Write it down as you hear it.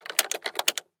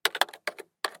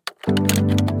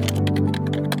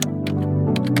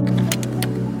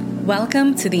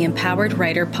Welcome to the Empowered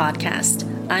Writer Podcast.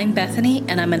 I'm Bethany,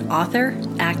 and I'm an author,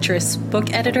 actress,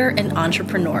 book editor, and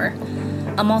entrepreneur.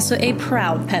 I'm also a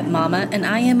proud pet mama, and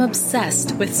I am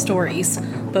obsessed with stories,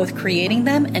 both creating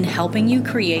them and helping you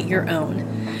create your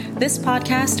own. This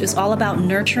podcast is all about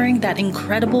nurturing that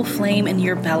incredible flame in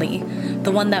your belly,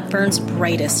 the one that burns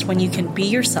brightest when you can be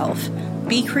yourself,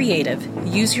 be creative,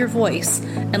 use your voice,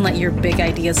 and let your big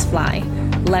ideas fly.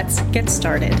 Let's get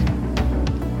started.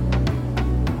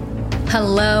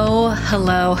 Hello.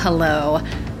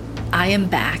 I am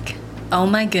back. Oh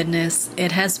my goodness,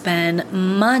 it has been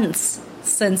months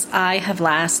since I have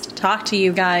last talked to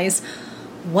you guys.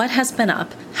 What has been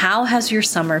up? How has your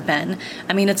summer been?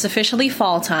 I mean, it's officially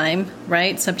fall time,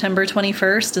 right? September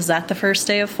 21st, is that the first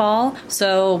day of fall?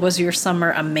 So was your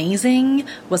summer amazing?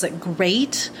 Was it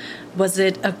great? Was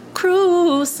it a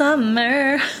cruel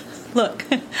summer? Look,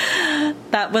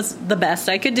 that was the best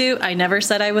I could do. I never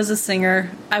said I was a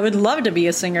singer. I would love to be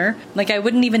a singer. Like, I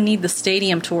wouldn't even need the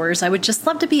stadium tours. I would just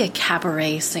love to be a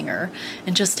cabaret singer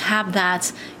and just have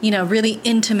that, really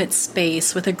intimate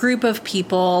space with a group of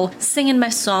people singing my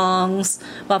songs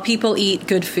while people eat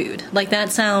good food. Like,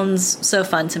 that sounds so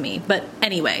fun to me. But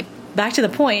anyway, back to the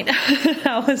point.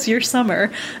 How was your summer?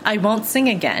 I won't sing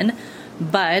again,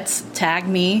 but tag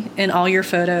me in all your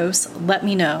photos. Let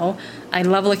me know. I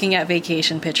love looking at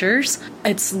vacation pictures.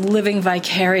 It's living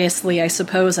vicariously, I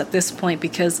suppose, at this point,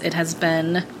 because it has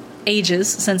been ages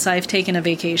since I've taken a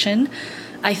vacation.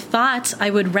 I thought I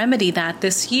would remedy that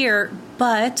this year,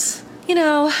 but,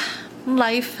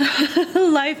 life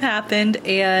happened,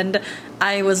 and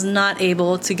I was not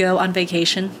able to go on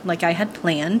vacation like I had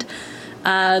planned.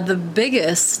 The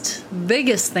biggest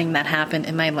thing that happened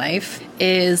in my life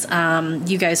is,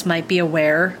 you guys might be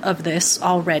aware of this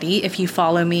already if you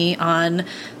follow me on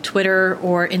Twitter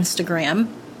or Instagram,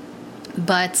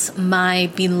 but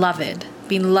my beloved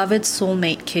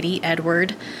soulmate kitty,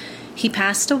 Edward, he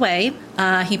passed away.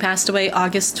 He passed away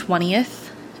August 20th,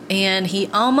 and he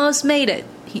almost made it.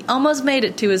 He almost made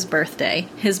it to his birthday.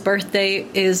 His birthday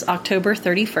is October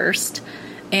 31st.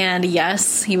 And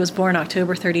yes, he was born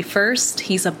October 31st.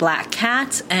 He's a black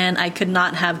cat, and I could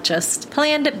not have just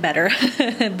planned it better.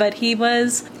 But he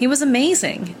was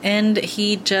amazing. And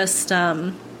he just,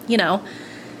 it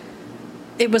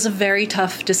was a very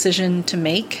tough decision to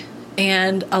make.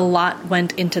 And a lot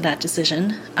went into that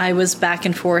decision. I was back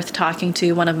and forth talking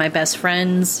to one of my best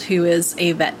friends who is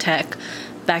a vet tech,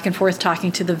 back and forth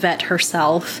talking to the vet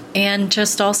herself, and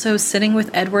just also sitting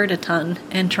with Edward a ton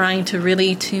and trying to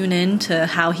really tune in to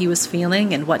how he was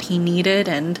feeling and what he needed.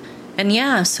 And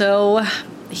yeah, so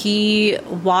he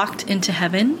walked into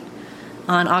heaven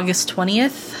on August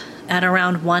 20th at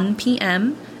around 1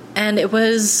 p.m. and it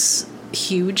was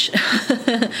huge.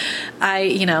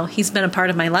 He's been a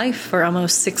part of my life for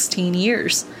almost 16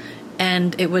 years,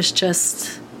 and it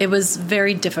was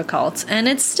very difficult, and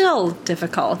it's still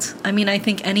difficult. I mean, I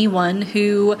think anyone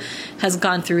who has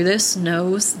gone through this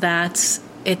knows that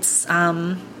it's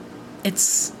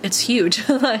huge.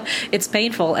 It's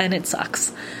painful and it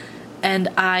sucks. And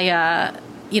I,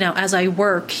 as I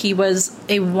work, he was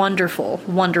a wonderful,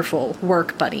 wonderful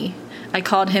work buddy. I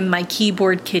called him my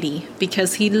keyboard kitty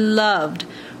because he loved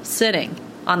sitting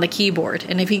on the keyboard.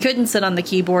 And if he couldn't sit on the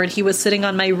keyboard, he was sitting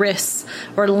on my wrists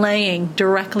or laying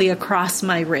directly across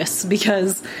my wrists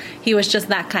because he was just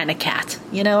that kind of cat.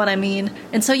 You know what I mean?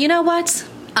 And so, you know what?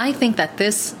 I think that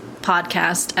this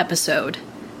podcast episode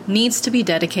needs to be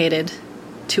dedicated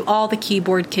to all the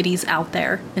keyboard kitties out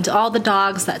there, and to all the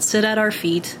dogs that sit at our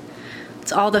feet,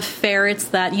 to all the ferrets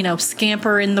that,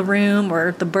 scamper in the room,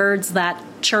 or the birds that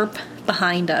chirp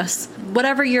behind us.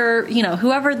 Whatever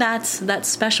whoever that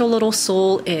special little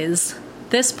soul is,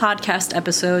 this podcast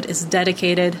episode is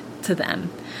dedicated to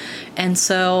them. And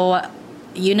so,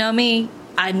 you know me,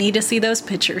 I need to see those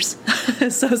pictures.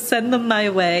 So send them my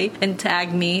way and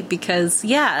tag me, because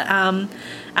our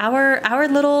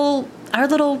little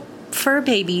fur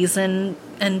babies and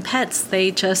pets,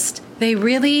 they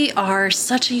really are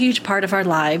such a huge part of our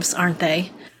lives, aren't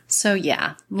they? So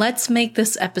yeah, let's make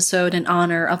this episode in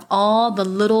honor of all the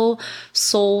little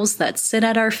souls that sit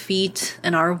at our feet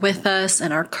and are with us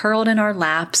and are curled in our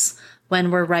laps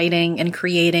when we're writing and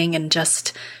creating and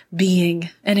just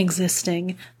being and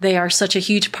existing. They are such a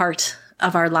huge part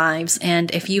of our lives.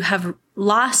 And if you have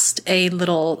lost a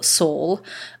little soul,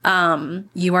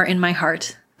 you are in my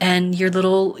heart. And your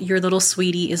little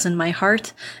sweetie is in my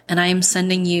heart, and I am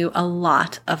sending you a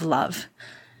lot of love.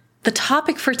 The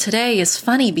topic for today is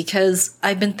funny because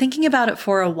I've been thinking about it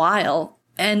for a while,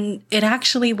 and it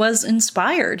actually was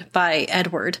inspired by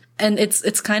Edward. And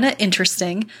it's kind of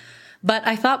interesting, but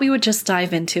I thought we would just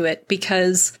dive into it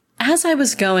because as I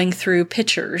was going through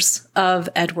pictures of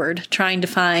Edward, trying to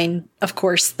find, of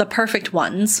course, the perfect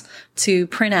ones to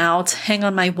print out, hang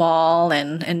on my wall,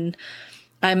 and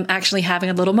I'm actually having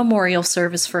a little memorial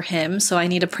service for him, so I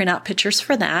need to print out pictures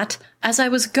for that. As I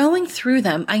was going through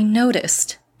them, I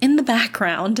noticed in the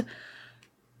background,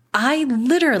 I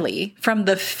literally, from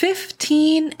the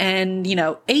 15 and,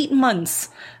 8 months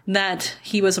that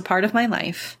he was a part of my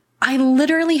life, I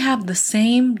literally have the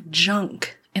same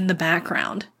junk in the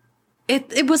background.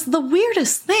 It was the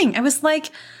weirdest thing. I was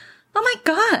like, oh my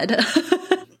God.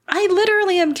 I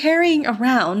literally am carrying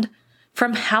around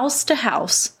from house to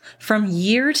house, from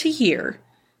year to year,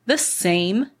 the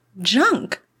same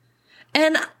junk.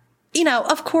 And,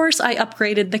 of course I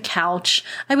upgraded the couch.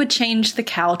 I would change the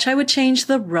couch. I would change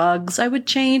the rugs. I would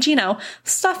change,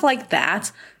 stuff like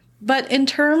that. But in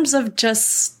terms of just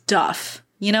stuff,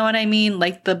 you know what I mean?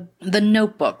 Like the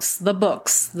notebooks, the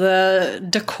books, the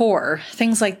decor,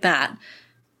 things like that.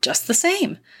 Just the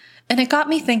same. And it got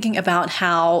me thinking about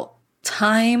how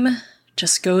time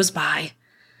just goes by.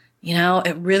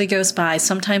 It really goes by.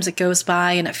 Sometimes it goes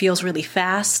by and it feels really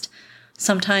fast.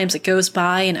 Sometimes it goes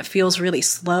by and it feels really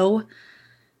slow.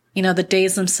 The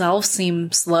days themselves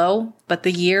seem slow, but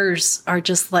the years are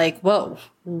just like, whoa,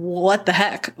 what the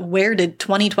heck? Where did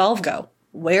 2012 go?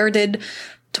 Where did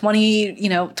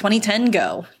 2010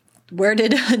 go? Where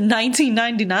did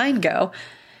 1999 go?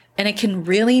 And it can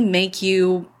really make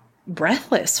you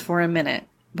breathless for a minute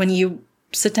when you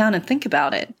sit down and think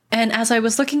about it. And as I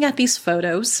was looking at these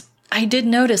photos, I did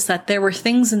notice that there were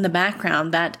things in the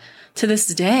background that to this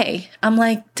day, I'm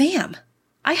like, damn,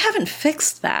 I haven't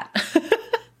fixed that.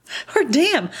 Or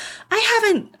damn,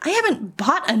 I haven't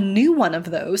bought a new one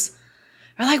of those.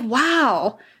 Or like,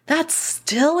 wow, that's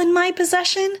still in my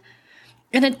possession.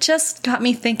 And it just got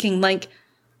me thinking, like,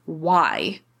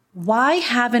 why? Why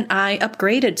haven't I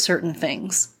upgraded certain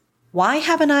things? Why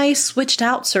haven't I switched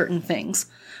out certain things?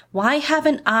 Why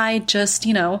haven't I just,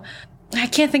 I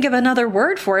can't think of another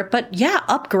word for it, but yeah,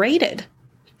 upgraded.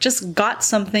 Just got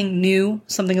something new,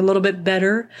 something a little bit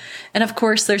better. And of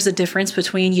course, there's a difference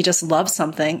between you just love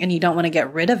something and you don't want to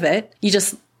get rid of it. You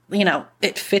just,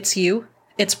 it fits you.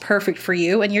 It's perfect for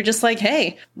you. And you're just like,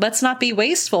 hey, let's not be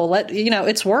wasteful.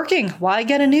 It's working. Why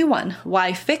get a new one?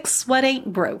 Why fix what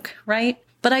ain't broke, right?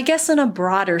 But I guess in a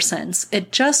broader sense,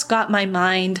 it just got my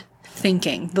mind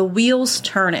thinking, the wheels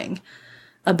turning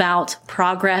about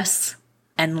progress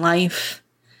and life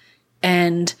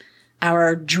and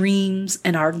our dreams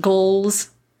and our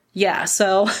goals. Yeah,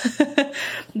 so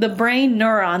the brain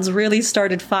neurons really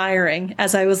started firing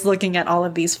as I was looking at all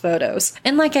of these photos.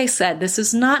 And like I said, this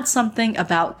is not something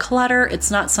about clutter.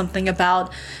 It's not something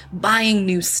about buying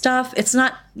new stuff.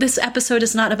 This episode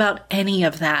is not about any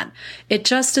of that. It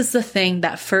just is the thing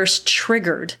that first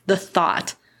triggered the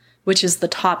thought, which is the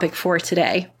topic for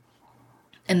today.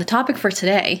 And the topic for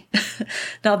today,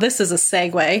 now this is a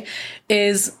segue,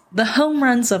 is the home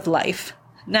runs of life.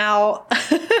 Now,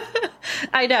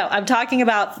 I know I'm talking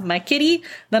about my kitty,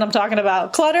 then I'm talking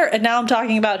about clutter, and now I'm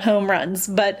talking about home runs.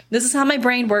 But this is how my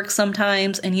brain works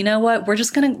sometimes. And you know what? We're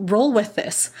just going to roll with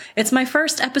this. It's my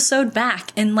first episode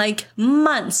back in like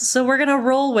months. So we're going to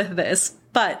roll with this.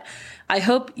 But I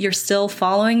hope you're still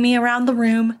following me around the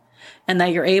room and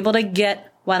that you're able to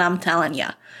get what I'm telling you.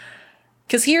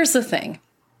 Because here's the thing.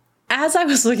 As I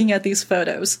was looking at these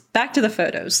photos, back to the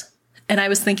photos, and I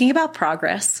was thinking about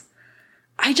progress,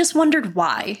 I just wondered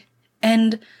why.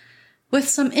 And with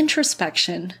some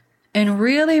introspection and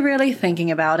really, really thinking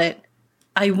about it,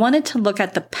 I wanted to look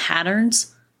at the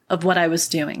patterns of what I was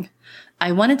doing.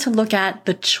 I wanted to look at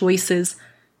the choices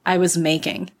I was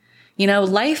making.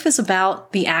 Life is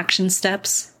about the action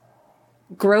steps.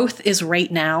 Growth is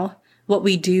right now, what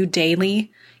we do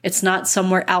daily. It's not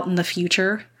somewhere out in the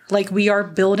future. Like we are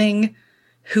building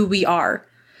who we are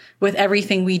with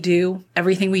everything we do,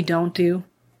 everything we don't do,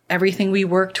 everything we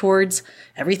work towards,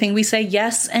 everything we say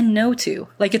yes and no to.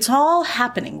 Like it's all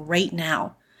happening right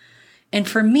now. And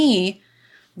for me,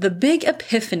 the big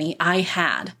epiphany I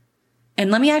had,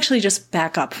 and let me actually just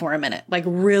back up for a minute, like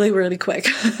really, really quick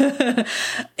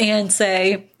and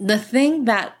say the thing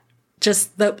that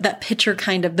just that picture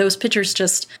those pictures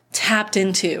just tapped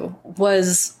into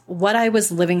was what I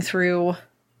was living through.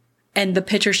 And the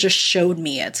pictures just showed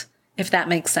me it, if that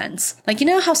makes sense. Like,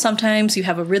 how sometimes you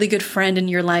have a really good friend in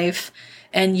your life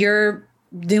and you're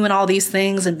doing all these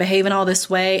things and behaving all this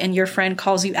way and your friend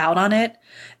calls you out on it.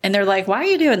 And they're like, why are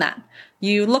you doing that?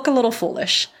 You look a little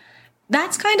foolish.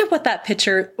 That's kind of what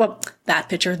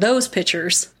those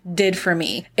pictures did for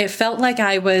me. It felt like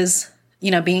I was,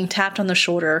 being tapped on the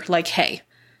shoulder like, hey,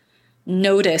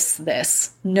 notice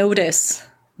this. Notice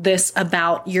this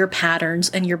about your patterns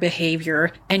and your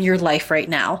behavior and your life right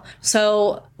now.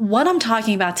 So what I'm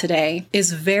talking about today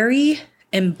is very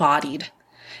embodied.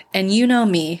 And you know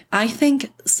me, I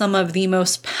think some of the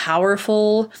most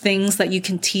powerful things that you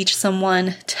can teach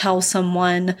someone, tell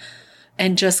someone,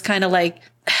 and just kind of like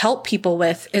help people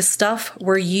with is stuff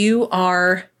where you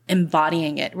are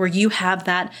embodying it, where you have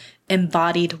that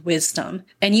embodied wisdom.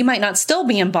 And you might not still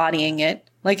be embodying it,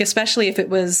 like especially if it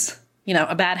was,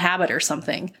 a bad habit or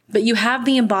something, but you have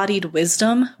the embodied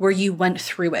wisdom where you went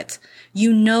through it.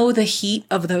 You know the heat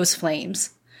of those flames.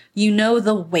 You know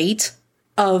the weight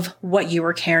of what you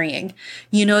were carrying.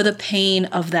 You know the pain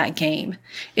of that game.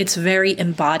 It's very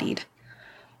embodied.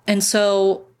 And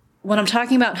so when I'm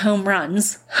talking about home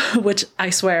runs, which I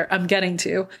swear I'm getting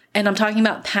to, and I'm talking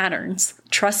about patterns,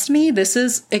 trust me, this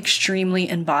is extremely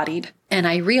embodied. And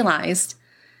I realized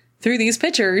through these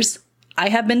pictures, I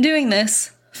have been doing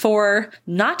this for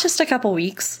not just a couple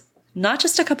weeks, not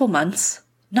just a couple months,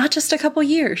 not just a couple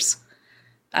years.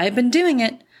 I've been doing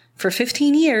it for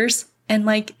 15 years and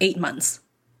like 8 months.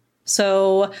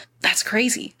 So that's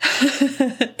crazy.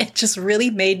 It just really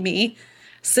made me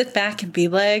sit back and be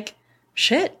like,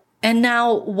 shit. And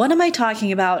now, what am I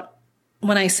talking about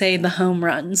when I say the home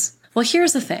runs? Well,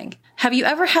 here's the thing. Have you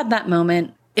ever had that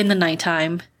moment in the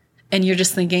nighttime and you're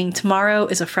just thinking, tomorrow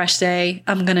is a fresh day.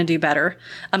 I'm going to do better.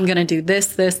 I'm going to do this,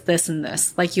 this, this, and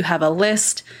this. Like you have a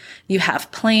list, you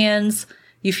have plans,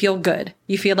 you feel good.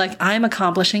 You feel like I'm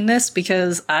accomplishing this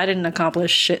because I didn't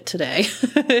accomplish shit today.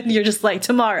 And you're just like,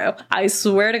 tomorrow, I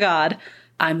swear to God,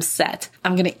 I'm set.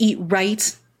 I'm going to eat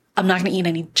right. I'm not going to eat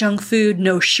any junk food,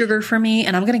 no sugar for me,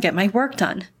 and I'm going to get my work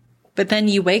done. But then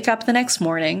you wake up the next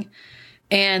morning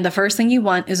and the first thing you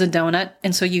want is a donut.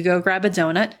 And so you go grab a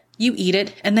donut, you eat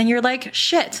it, and then you're like,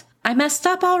 shit, I messed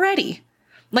up already.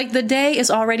 Like the day is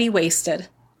already wasted.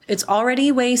 It's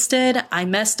already wasted. I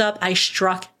messed up. I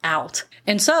struck out.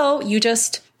 And so you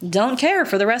just don't care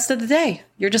for the rest of the day.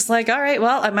 You're just like, all right,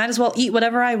 well, I might as well eat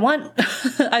whatever I want.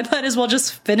 I might as well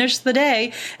just finish the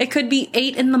day. It could be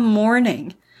 8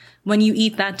 a.m. when you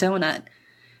eat that donut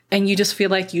and you just feel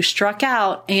like you struck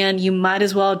out and you might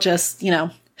as well just,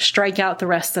 strike out the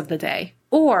rest of the day.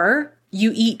 Or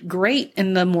you eat great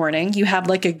in the morning. You have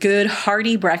like a good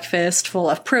hearty breakfast full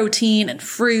of protein and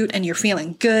fruit and you're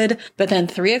feeling good. But then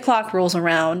 3 o'clock rolls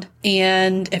around.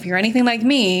 And if you're anything like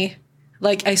me,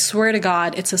 like I swear to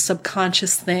God, it's a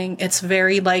subconscious thing. It's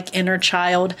very like inner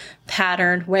child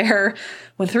pattern where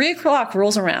when 3 o'clock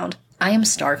rolls around, I am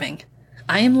starving.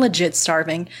 I am legit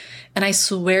starving. And I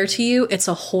swear to you, it's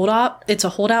a holdout. It's a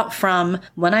holdout from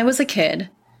when I was a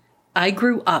kid. I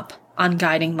grew up on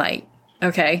Guiding Light.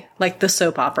 Okay. Like the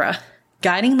soap opera.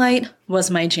 Guiding Light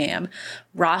was my jam.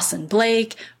 Ross and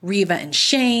Blake, Reva and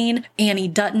Shane, Annie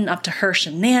Dutton up to her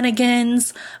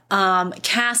shenanigans,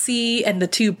 Cassie and the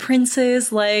two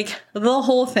princes, like the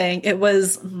whole thing. It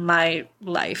was my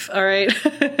life. All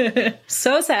right.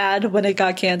 So sad when it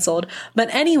got canceled.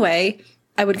 But anyway,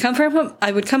 I would come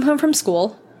home from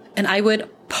school and I would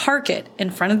park it in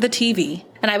front of the TV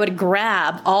and I would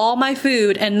grab all my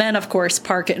food and then of course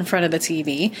park it in front of the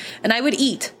TV and I would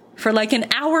eat for like an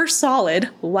hour solid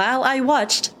while I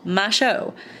watched my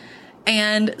show.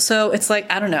 And so it's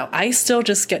like, I don't know, I still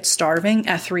just get starving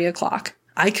at 3 o'clock.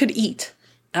 I could eat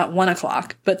at 1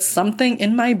 o'clock, but something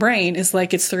in my brain is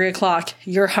like, it's 3 o'clock,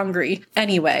 you're hungry.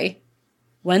 Anyway,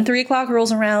 when 3 o'clock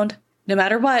rolls around, no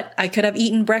matter what, I could have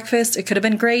eaten breakfast. It could have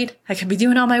been great. I could be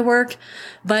doing all my work,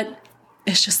 but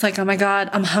it's just like, oh my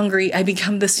God, I'm hungry. I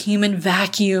become this human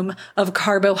vacuum of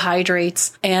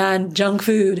carbohydrates and junk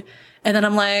food. And then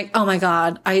I'm like, oh my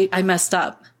God, I messed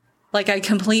up. Like I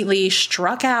completely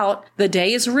struck out. The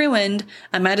day is ruined.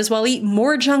 I might as well eat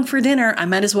more junk for dinner. I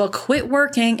might as well quit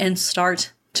working and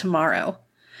start tomorrow.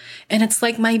 And it's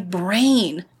like my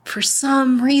brain, for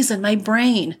some reason, my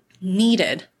brain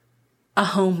needed a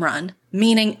home run,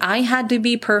 meaning I had to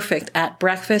be perfect at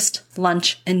breakfast,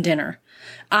 lunch, and dinner.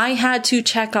 I had to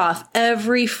check off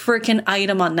every freaking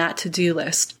item on that to-do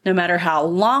list, no matter how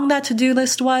long that to-do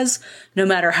list was, no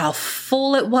matter how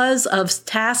full it was of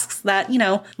tasks that,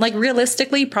 like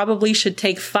realistically probably should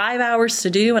take 5 hours to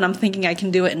do, and I'm thinking I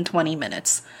can do it in 20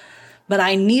 minutes. But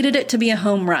I needed it to be a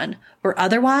home run, or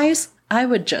otherwise, I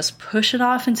would just push it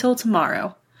off until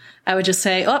tomorrow. I would just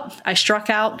say, oh, I struck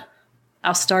out.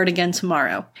 I'll start again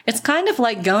tomorrow. It's kind of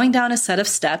like going down a set of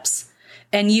steps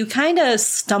and you kind of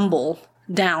stumble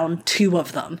down 2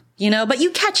 of them, but you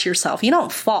catch yourself. You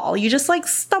don't fall. You just like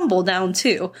stumble down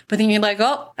 2. But then you're like,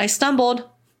 oh, I stumbled.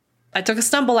 I took a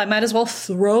stumble. I might as well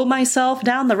throw myself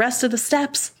down the rest of the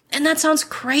steps. And that sounds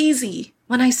crazy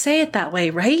when I say it that way,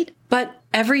 right? But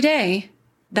every day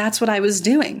that's what I was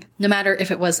doing. No matter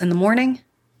if it was in the morning,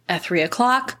 at 3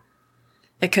 o'clock,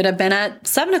 it could have been at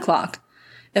 7 o'clock.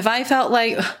 If I felt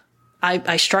like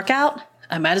I struck out,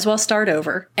 I might as well start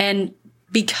over. And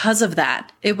because of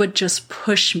that, it would just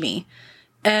push me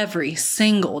every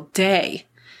single day.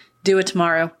 Do it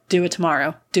tomorrow, do it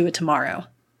tomorrow, do it tomorrow.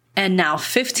 And now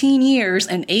 15 years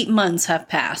and 8 months have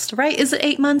passed, right? Is it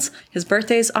 8 months? His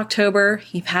birthday's October.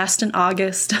 He passed in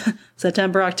August,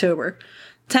 September, October.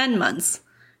 10 months.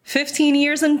 15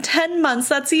 years and 10 months.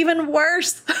 That's even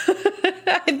worse.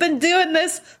 I've been doing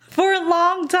this for a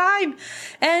long time.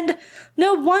 And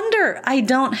no wonder I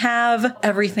don't have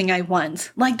everything I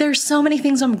want. Like, there's so many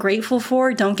things I'm grateful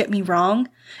for, don't get me wrong,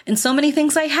 and so many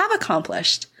things I have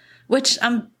accomplished, which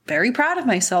I'm very proud of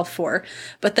myself for.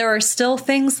 But there are still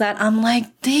things that I'm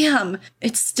like, damn,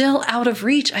 it's still out of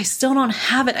reach. I still don't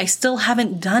have it. I still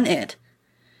haven't done it.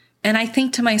 And I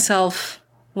think to myself,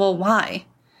 well, why?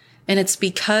 And it's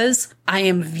because I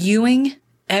am viewing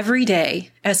every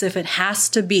day as if it has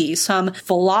to be some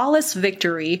flawless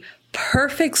victory,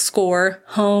 perfect score,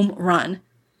 home run.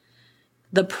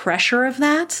 The pressure of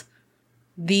that,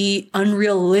 the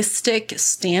unrealistic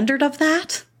standard of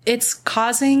that, it's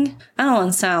causing, I don't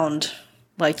want to sound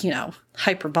like,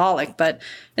 hyperbolic, but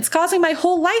it's causing my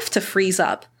whole life to freeze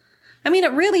up. I mean,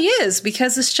 it really is,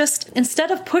 because it's just,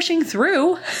 instead of pushing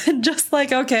through, just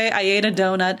like, okay, I ate a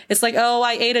donut. It's like, oh,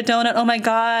 I ate a donut. Oh my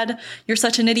God, you're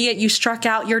such an idiot. You struck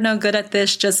out. You're no good at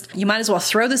this. Just, you might as well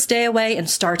throw this day away and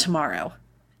start tomorrow.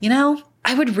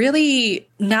 I would really,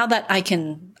 now that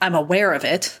I'm aware of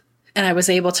it, and I was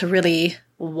able to really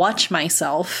watch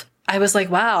myself, I was like,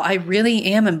 wow, I really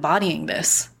am embodying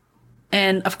this.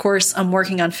 And of course, I'm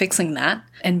working on fixing that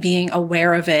and being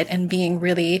aware of it and being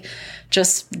really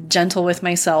just gentle with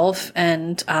myself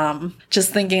and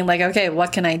just thinking like, okay,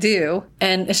 what can I do?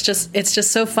 And it's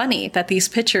just so funny that these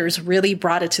pictures really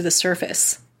brought it to the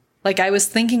surface. Like, I was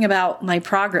thinking about my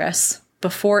progress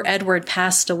before Edward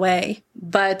passed away,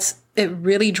 but it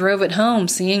really drove it home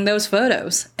seeing those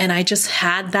photos. And I just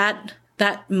had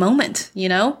that moment,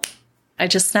 I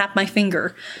just snapped my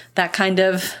finger. That kind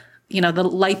of, the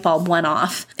light bulb went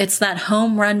off. It's that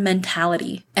home run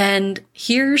mentality. And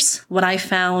here's what I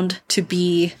found to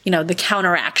be, the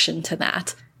counteraction to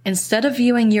that. Instead of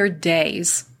viewing your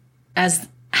days as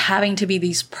having to be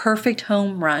these perfect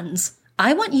home runs,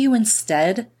 I want you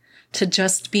instead to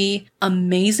just be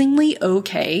amazingly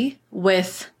okay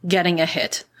with getting a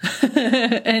hit.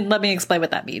 And let me explain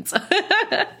what that means.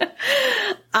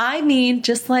 I mean,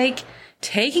 just like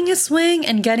taking a swing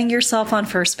and getting yourself on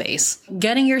first base,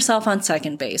 getting yourself on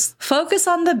second base. Focus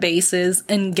on the bases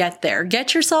and get there.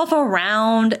 Get yourself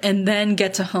around and then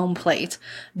get to home plate.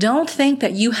 Don't think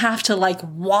that you have to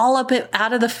wallop it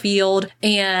out of the field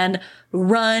and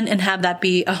run and have that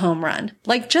be a home run.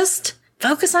 Just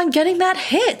focus on getting that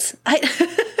hit.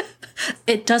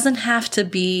 It doesn't have to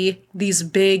be these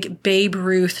big Babe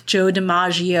Ruth, Joe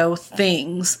DiMaggio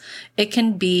things. It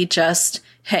can be just,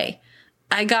 hey,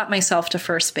 I got myself to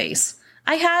first base.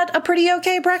 I had a pretty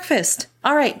okay breakfast.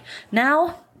 All right,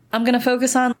 now I'm going to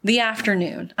focus on the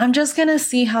afternoon. I'm just going to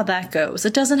see how that goes.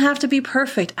 It doesn't have to be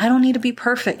perfect. I don't need to be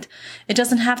perfect. It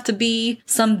doesn't have to be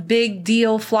some big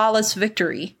deal, flawless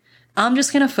victory. I'm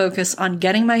just going to focus on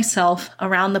getting myself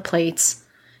around the plates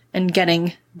and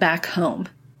getting back home.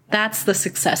 That's the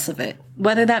success of it.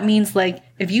 Whether that means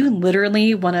if you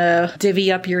literally want to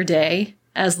divvy up your day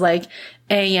as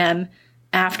AM,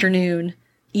 afternoon,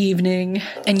 evening,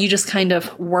 and you just kind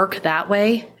of work that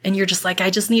way, and you're just I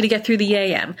just need to get through the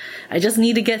AM. I just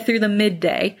need to get through the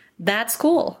midday. That's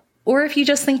cool. Or if you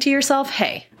just think to yourself,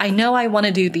 hey, I know I want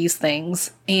to do these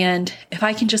things, and if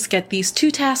I can just get these 2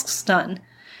 tasks done,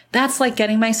 that's like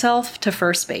getting myself to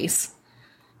first base.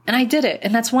 And I did it,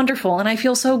 and that's wonderful, and I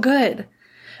feel so good.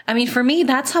 I mean, for me,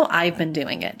 that's how I've been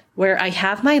doing it, where I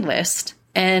have my list,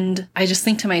 and I just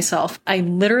think to myself, I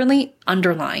literally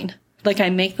underline. I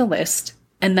make the list,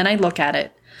 and then I look at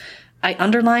it. I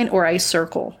underline or I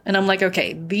circle, and I'm like,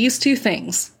 okay, these 2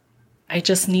 things, I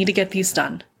just need to get these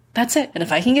done. That's it. And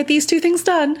if I can get these 2 things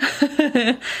done,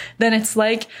 then it's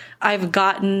like I've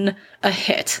gotten a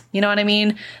hit. You know what I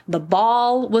mean? The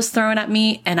ball was thrown at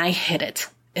me and I hit it.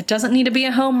 It doesn't need to be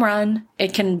a home run.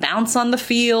 It can bounce on the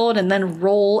field and then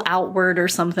roll outward or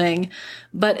something,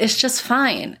 but it's just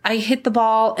fine. I hit the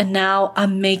ball and now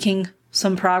I'm making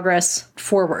some progress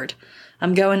forward.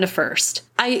 I'm going to first.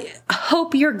 I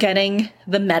hope you're getting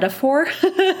the metaphor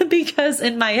because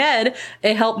in my head,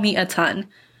 it helped me a ton.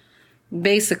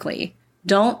 Basically,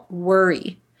 don't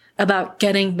worry about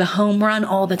getting the home run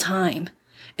all the time.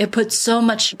 It puts so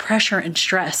much pressure and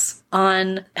stress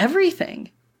on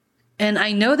everything. And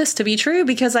I know this to be true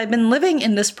because I've been living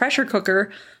in this pressure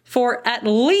cooker for at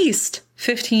least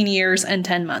 15 years and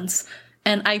 10 months.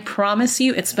 And I promise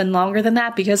you it's been longer than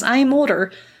that because I am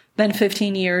older than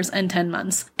 15 years and 10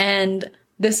 months. And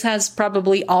this has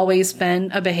probably always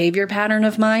been a behavior pattern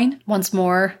of mine. Once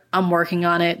more, I'm working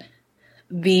on it.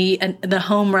 The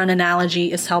home run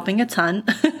analogy is helping a ton.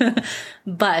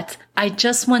 But I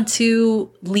just want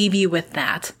to leave you with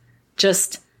that.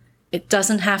 It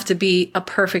doesn't have to be a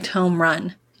perfect home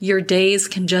run. Your days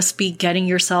can just be getting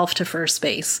yourself to first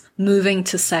base, moving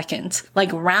to second, like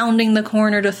rounding the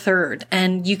corner to third.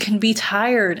 And you can be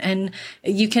tired and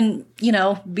you can,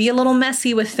 be a little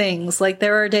messy with things. Like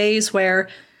there are days where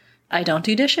I don't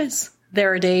do dishes.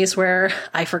 There are days where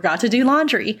I forgot to do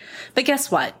laundry. But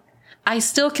guess what? I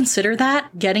still consider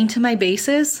that getting to my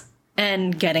bases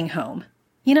and getting home.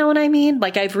 You know what I mean?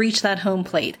 Like I've reached that home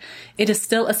plate. It is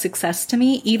still a success to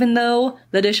me, even though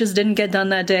the dishes didn't get done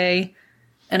that day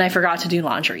and I forgot to do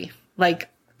laundry. Like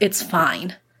it's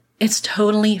fine. It's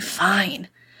totally fine.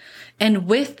 And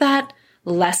with that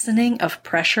lessening of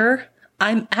pressure,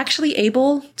 I'm actually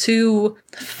able to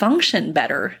function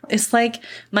better. It's like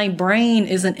my brain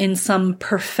isn't in some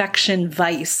perfection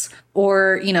vice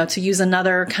or, to use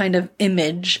another kind of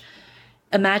image,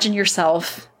 imagine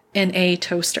yourself in a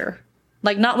toaster.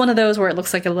 Like not one of those where it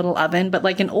looks like a little oven, but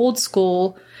like an old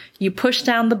school, you push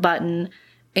down the button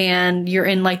and you're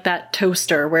in like that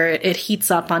toaster where it heats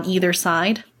up on either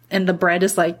side and the bread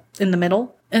is like in the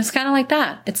middle. And it's kind of like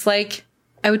that. It's like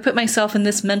I would put myself in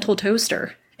this mental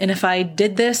toaster. And if I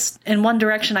did this in one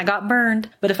direction, I got burned.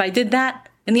 But if I did that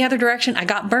in the other direction, I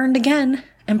got burned again.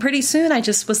 And pretty soon I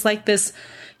just was like this,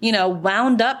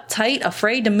 wound up, tight,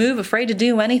 afraid to move, afraid to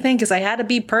do anything because I had to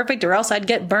be perfect or else I'd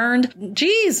get burned.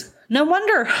 Jeez, no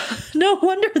wonder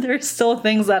there's still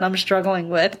things that I'm struggling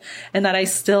with and that I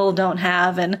still don't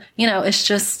have. And,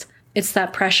 it's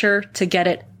that pressure to get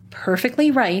it perfectly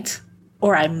right,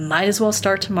 or I might as well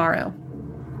start tomorrow.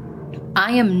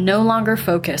 I am no longer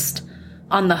focused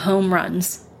on the home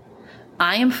runs.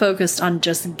 I am focused on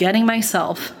just getting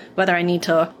myself, whether I need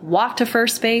to walk to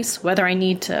first base, whether I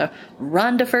need to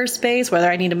run to first base, whether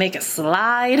I need to make a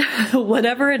slide,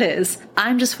 whatever it is,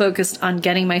 I'm just focused on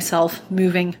getting myself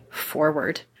moving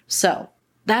forward. So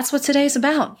that's what today's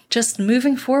about. Just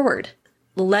moving forward,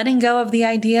 letting go of the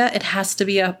idea it has to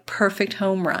be a perfect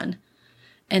home run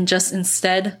and just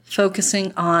instead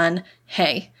focusing on,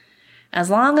 hey,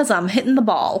 as long as I'm hitting the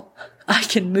ball, I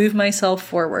can move myself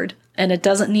forward. And it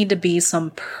doesn't need to be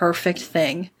some perfect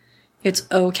thing. It's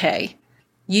okay.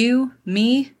 You,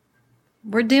 me,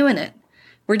 we're doing it.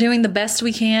 We're doing the best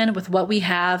we can with what we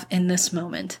have in this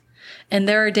moment. And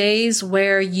there are days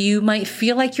where you might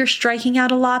feel like you're striking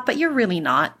out a lot, but you're really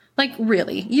not. Like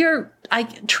really,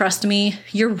 trust me,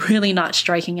 you're really not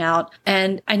striking out.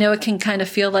 And I know it can kind of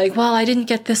feel like, well, I didn't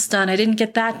get this done. I didn't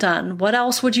get that done. What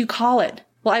else would you call it?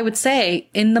 Well, I would say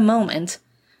in the moment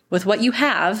with what you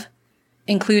have,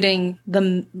 including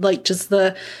just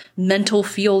the mental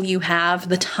fuel you have,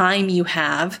 the time you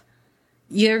have,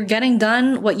 you're getting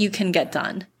done what you can get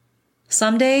done.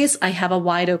 Some days I have a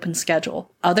wide open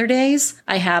schedule. Other days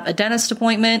I have a dentist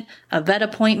appointment, a vet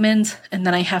appointment, and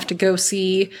then I have to go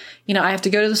see, I have to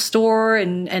go to the store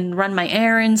and run my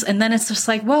errands. And then it's just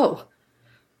like, whoa,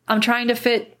 I'm trying to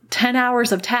fit 10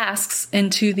 hours of tasks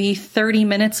into the 30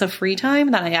 minutes of free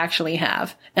time that I actually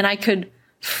have. And I could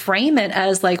frame it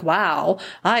as like, wow,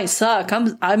 I suck.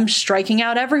 I'm striking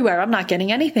out everywhere. I'm not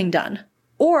getting anything done.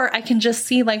 Or I can just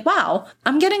see like, wow,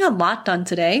 I'm getting a lot done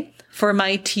today for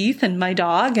my teeth and my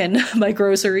dog and my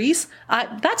groceries.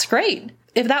 That's great.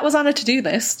 If that was on a to-do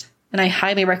list, and I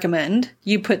highly recommend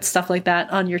you put stuff like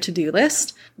that on your to-do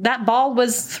list, that ball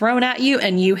was thrown at you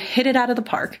and you hit it out of the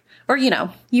park. Or,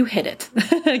 you hit it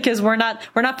because we're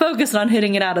not focused on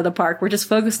hitting it out of the park. We're just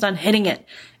focused on hitting it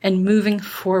and moving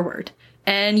forward.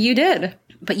 And you did,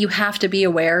 but you have to be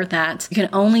aware that you can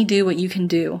only do what you can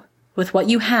do with what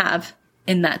you have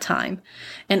in that time.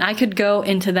 And I could go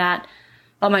into that.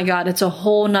 Oh my God, it's a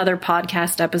whole nother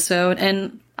podcast episode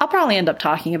and I'll probably end up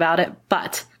talking about it,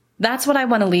 but that's what I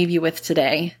want to leave you with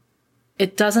today.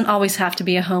 It doesn't always have to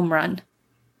be a home run.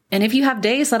 And if you have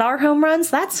days that are home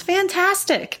runs, that's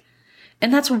fantastic.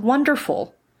 And that's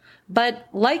wonderful. But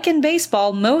like in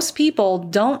baseball, most people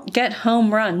don't get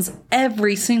home runs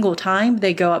every single time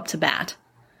they go up to bat.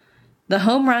 The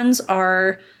home runs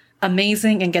are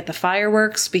amazing and get the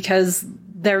fireworks because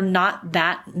they're not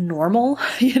that normal.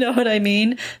 You know what I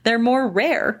mean? They're more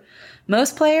rare.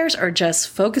 Most players are just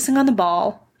focusing on the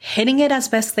ball, hitting it as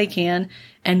best they can,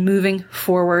 and moving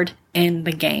forward in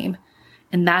the game.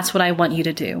 And that's what I want you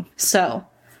to do. So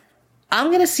I'm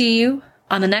going to see you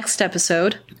on the next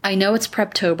episode, I know it's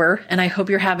Preptober, and I hope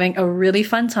you're having a really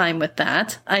fun time with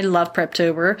that. I love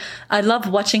Preptober. I love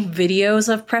watching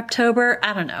videos of Preptober.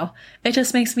 I don't know. It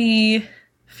just makes me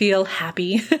feel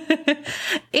happy.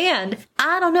 And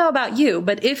I don't know about you,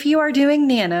 but if you are doing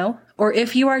Nano, or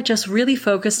if you are just really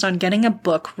focused on getting a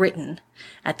book written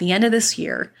at the end of this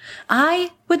year,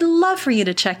 I would love for you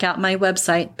to check out my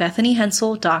website,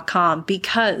 bethanyhensel.com,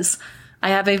 because I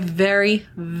have a very,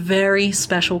 very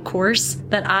special course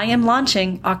that I am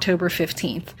launching October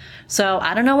 15th. So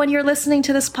I don't know when you're listening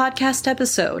to this podcast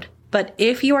episode, but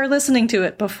if you are listening to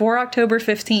it before October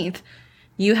 15th,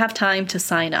 you have time to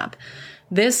sign up.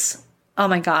 This, oh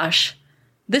my gosh,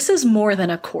 this is more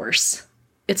than a course.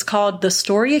 It's called the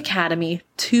Story Academy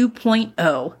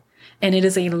 2.0, and it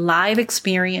is a live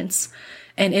experience,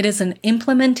 and it is an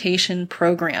implementation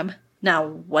program. Now,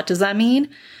 what does that mean?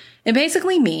 It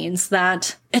basically means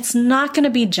that it's not going to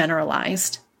be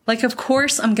generalized. Like, of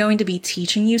course, I'm going to be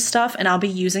teaching you stuff and I'll be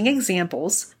using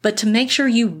examples, but to make sure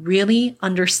you really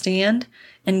understand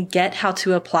and get how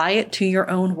to apply it to your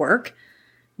own work,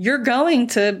 you're going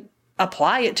to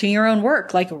apply it to your own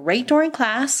work. Like right during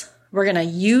class, we're going to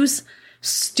use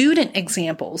student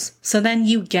examples. So then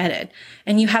you get it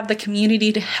and you have the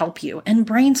community to help you and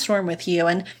brainstorm with you.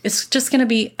 And it's just going to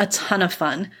be a ton of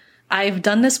fun. I've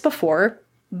done this before,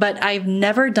 but I've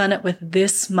never done it with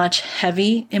this much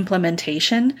heavy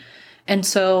implementation. And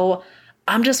so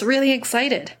I'm just really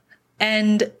excited.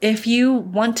 And if you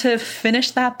want to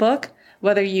finish that book,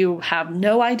 whether you have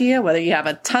no idea, whether you have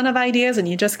a ton of ideas and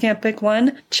you just can't pick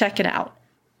one, check it out.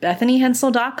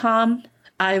 BethanyHensel.com.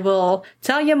 I will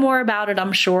tell you more about it,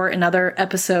 I'm sure, in other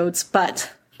episodes,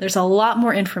 but there's a lot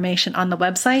more information on the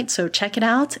website, so check it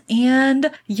out.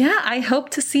 And yeah, I hope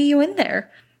to see you in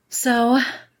there. So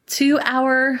to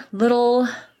our little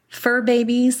fur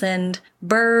babies and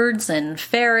birds and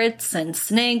ferrets and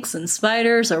snakes and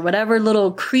spiders or whatever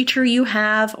little creature you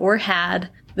have or had,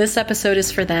 this episode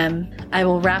is for them. I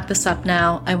will wrap this up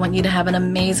now. I want you to have an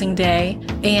amazing day,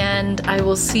 and I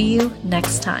will see you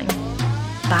next time.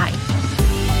 Bye.